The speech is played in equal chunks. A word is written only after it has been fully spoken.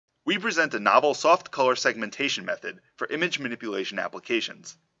we present a novel soft color segmentation method for image manipulation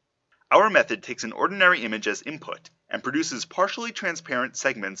applications. Our method takes an ordinary image as input and produces partially transparent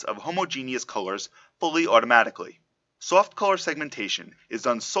segments of homogeneous colors fully automatically. Soft color segmentation is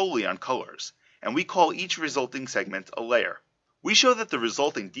done solely on colors, and we call each resulting segment a layer. We show that the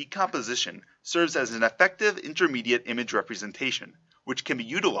resulting decomposition serves as an effective intermediate image representation, which can be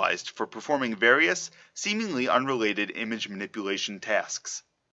utilized for performing various, seemingly unrelated image manipulation tasks.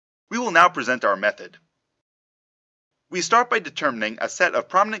 We will now present our method. We start by determining a set of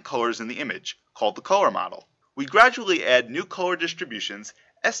prominent colors in the image, called the color model. We gradually add new color distributions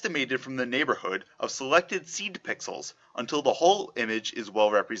estimated from the neighborhood of selected seed pixels until the whole image is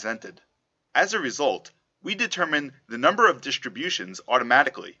well represented. As a result, we determine the number of distributions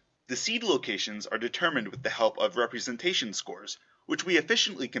automatically. The seed locations are determined with the help of representation scores, which we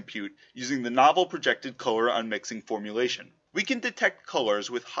efficiently compute using the novel projected color unmixing formulation. We can detect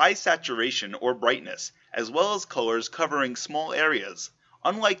colors with high saturation or brightness, as well as colors covering small areas,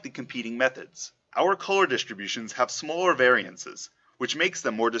 unlike the competing methods. Our color distributions have smaller variances, which makes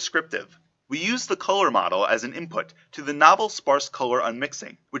them more descriptive. We use the color model as an input to the novel sparse color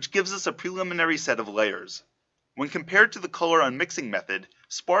unmixing, which gives us a preliminary set of layers. When compared to the color unmixing method,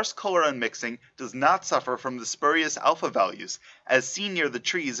 sparse color unmixing does not suffer from the spurious alpha values as seen near the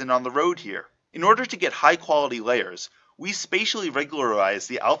trees and on the road here. In order to get high quality layers, we spatially regularize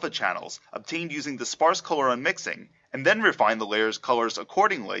the alpha channels obtained using the sparse color unmixing, and then refine the layer's colors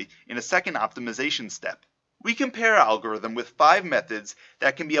accordingly in a second optimization step. We compare our algorithm with 5 methods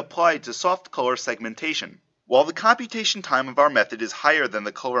that can be applied to soft color segmentation. While the computation time of our method is higher than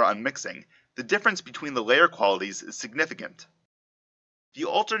the color unmixing, the difference between the layer qualities is significant. The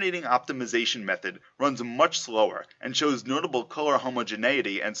alternating optimization method runs much slower and shows notable color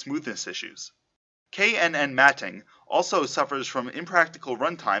homogeneity and smoothness issues. KNN matting also suffers from impractical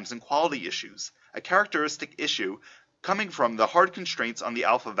runtimes and quality issues, a characteristic issue coming from the hard constraints on the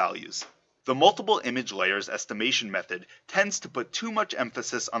alpha values. The multiple image layers estimation method tends to put too much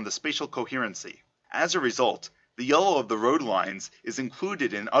emphasis on the spatial coherency. As a result, the yellow of the road lines is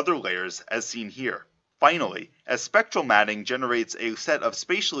included in other layers as seen here. Finally, as spectral matting generates a set of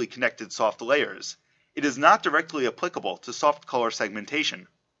spatially connected soft layers, it is not directly applicable to soft color segmentation.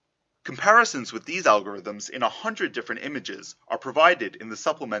 Comparisons with these algorithms in 100 different images are provided in the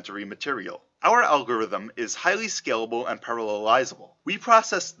supplementary material. Our algorithm is highly scalable and parallelizable. We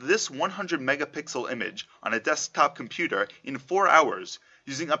processed this 100 megapixel image on a desktop computer in 4 hours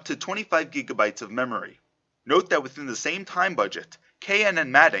using up to 25 gigabytes of memory. Note that within the same time budget, KNN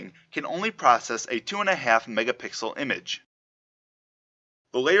matting can only process a 2.5 megapixel image.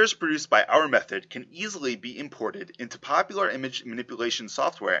 The layers produced by our method can easily be imported into popular image manipulation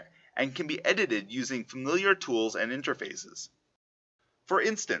software and can be edited using familiar tools and interfaces. For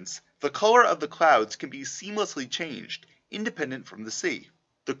instance, the color of the clouds can be seamlessly changed, independent from the sea.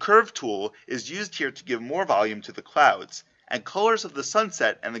 The curve tool is used here to give more volume to the clouds, and colors of the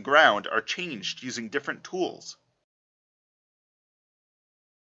sunset and the ground are changed using different tools.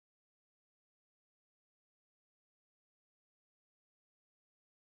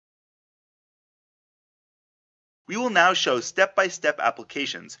 We will now show step-by-step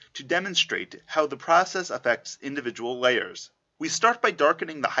applications to demonstrate how the process affects individual layers. We start by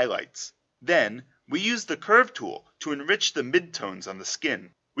darkening the highlights. Then, we use the curve tool to enrich the midtones on the skin.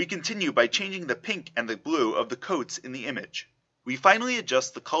 We continue by changing the pink and the blue of the coats in the image. We finally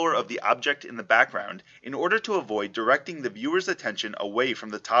adjust the color of the object in the background in order to avoid directing the viewer's attention away from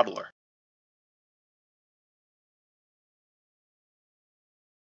the toddler.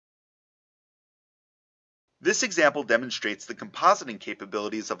 This example demonstrates the compositing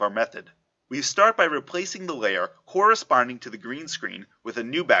capabilities of our method. We start by replacing the layer corresponding to the green screen with a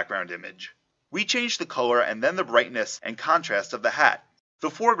new background image. We change the color and then the brightness and contrast of the hat. The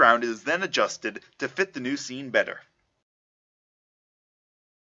foreground is then adjusted to fit the new scene better.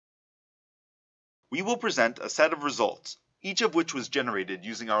 We will present a set of results, each of which was generated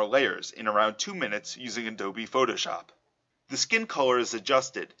using our layers in around 2 minutes using Adobe Photoshop. The skin color is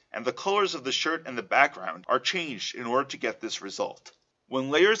adjusted, and the colors of the shirt and the background are changed in order to get this result. When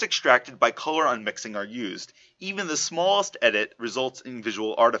layers extracted by color unmixing are used, even the smallest edit results in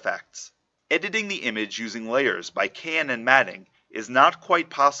visual artifacts. Editing the image using layers by KNN matting is not quite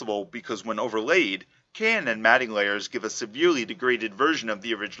possible because when overlaid, KNN matting layers give a severely degraded version of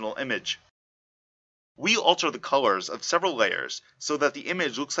the original image. We alter the colors of several layers so that the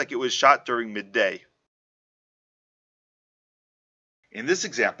image looks like it was shot during midday. In this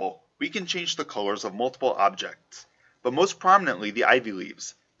example, we can change the colors of multiple objects, but most prominently the ivy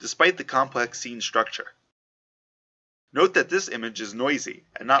leaves, despite the complex scene structure. Note that this image is noisy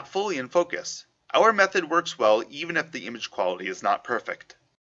and not fully in focus. Our method works well even if the image quality is not perfect.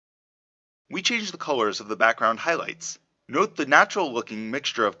 We change the colors of the background highlights. Note the natural-looking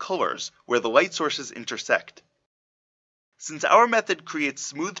mixture of colors where the light sources intersect. Since our method creates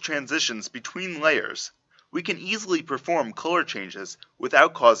smooth transitions between layers, we can easily perform color changes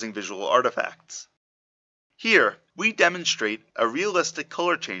without causing visual artifacts. Here, we demonstrate a realistic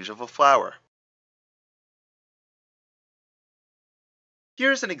color change of a flower.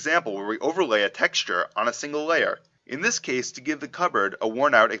 Here's an example where we overlay a texture on a single layer, in this case to give the cupboard a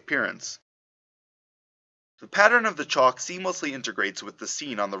worn-out appearance. The pattern of the chalk seamlessly integrates with the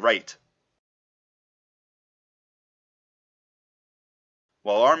scene on the right.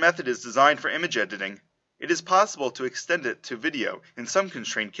 While our method is designed for image editing, it is possible to extend it to video in some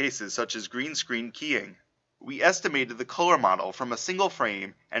constrained cases such as green screen keying. We estimated the color model from a single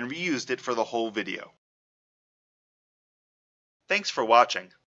frame and reused it for the whole video. Thanks for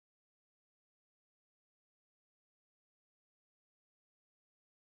watching.